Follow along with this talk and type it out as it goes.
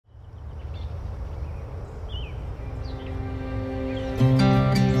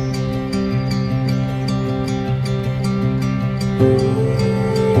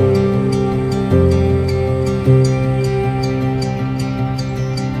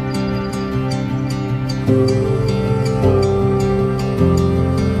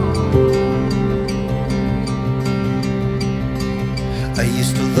I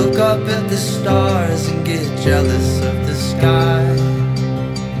used to look up at the stars and get jealous of the sky,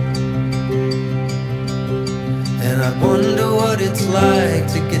 and I wonder what it's like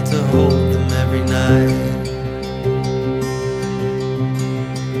to get to hold them every night,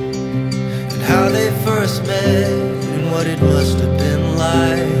 and how they first met and what it must have been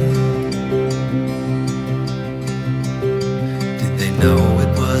like. Did they know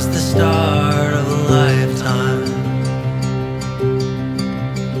it was the start of a lifetime?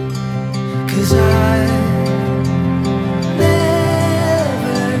 'Cause I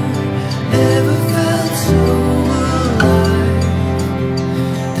never felt so alive.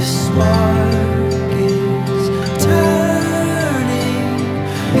 The spark is turning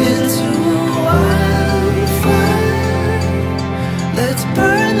into a wildfire. Let's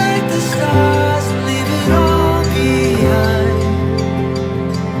burn like the stars and leave it all behind.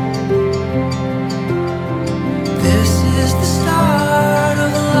 This is the start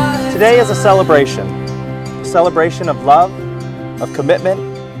of a life. Today is a celebration of love, of commitment,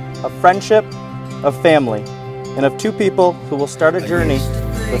 of friendship, of family, and of two people who will start a journey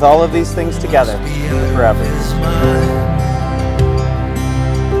with all of these things together forever.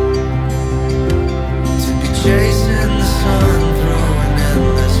 To be chasing the sun through an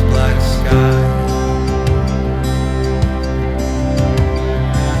endless black sky,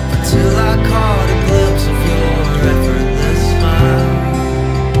 until I caught a glimpse of your effortless smile,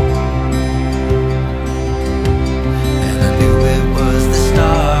 and I knew it was the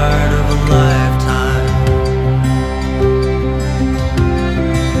start of a lifetime.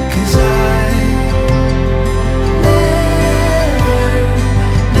 'Cause I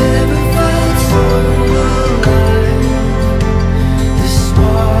never felt so alive. The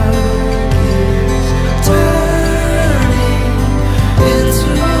spark is turning into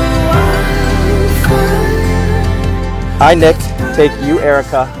a wildfire. I, Nick, take you,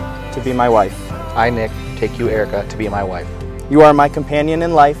 Erica, to be my wife. I, Nick, take you, Erica, to be my wife. You are my companion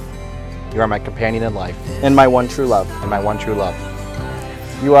in life You are my companion in life and my one true love. and my one true love.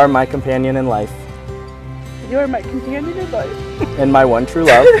 You are my companion in life You are my companion in life. and my one true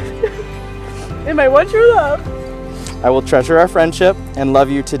love. And my one true love. I will treasure our friendship and love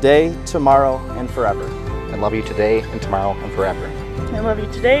you today, tomorrow, and forever. And love you today and tomorrow and forever. I love you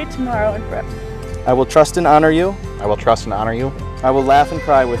today, tomorrow, and forever. I will trust and honor you. I will trust and honor you. I will laugh and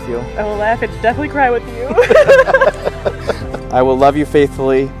cry with you. I will laugh and definitely cry with you. I will love you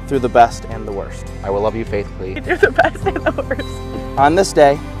faithfully through the best and the worst. I will love you faithfully. You're the best and the worst. On this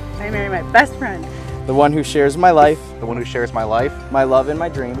day, I marry my best friend. the one who shares my life, The one who shares my life, my love, and my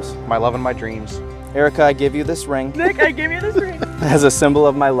dreams. my love and my dreams. Erica, I give you this ring Nick, I give you this ring as a symbol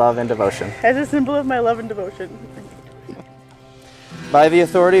of my love and devotion. as a symbol of my love and devotion. By the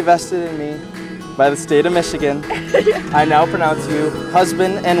authority vested in me by the state of Michigan, I now pronounce you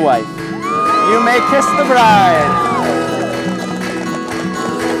husband and wife. You may kiss the bride.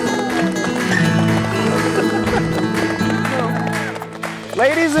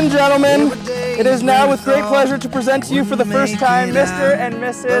 Ladies and gentlemen, it is now with great pleasure to present to you for the first time Mr. and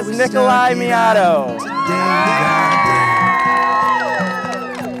Mrs. Nikolai Miotto.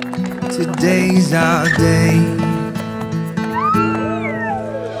 Today's our day.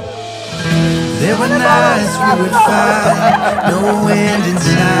 There were nights we would fight, no wind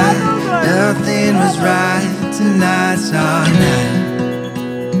inside, nothing was right. Tonight's our night.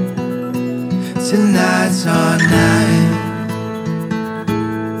 Tonight's our night.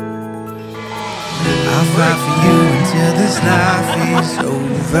 I'll fight for you until this life is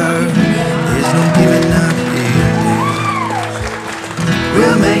over. There's no giving up here.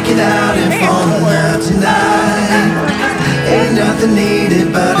 We'll make it out and fall in love tonight. Ain't nothing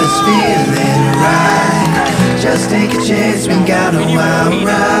needed but us feeling right. Just take a chance, we got a wild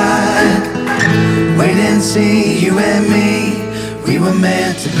ride. Wait and see, you and me, we were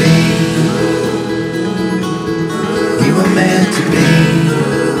meant to be. We were meant to be.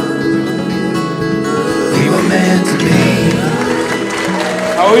 We were meant to be.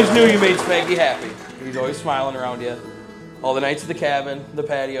 I always knew you made Spanky happy. He's always smiling around you. All the nights at the cabin, the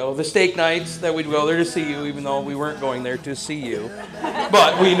patio, the steak nights that we'd go there to see you, even though we weren't going there to see you.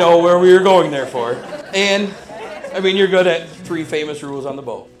 But we know where we were going there for. And, I mean, you're good at 3 famous rules on the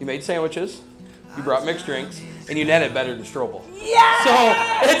boat. You made sandwiches, you brought mixed drinks, and you netted better than Strobel. Yeah! So,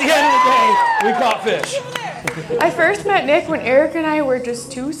 at the end of the day, we caught fish. I first met Nick when Eric and I were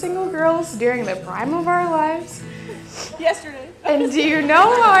just 2 single girls during the prime of our lives. Yesterday. And do you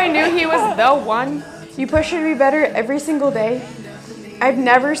know how I knew he was the one? You pushed me better every single day. I've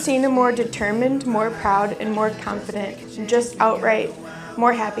never seen a more determined, more proud, and more confident, and just outright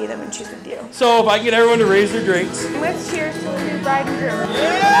more happy than when she's with you. So if I can get everyone to raise their drinks. Let's cheers to the new bride and groom.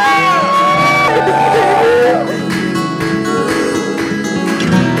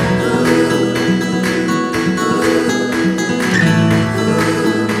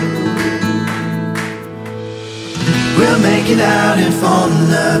 We'll make it out and fall in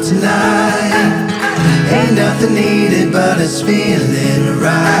love tonight. Ain't nothing needed but us feeling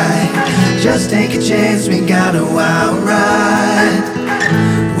right. Just take a chance, we got a wild ride.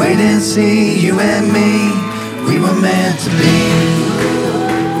 Wait and see, you and me, we were meant to be.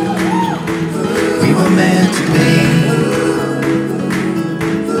 We were meant to be.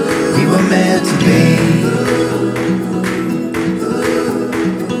 We were meant to be.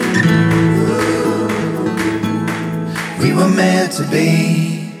 We were meant to be.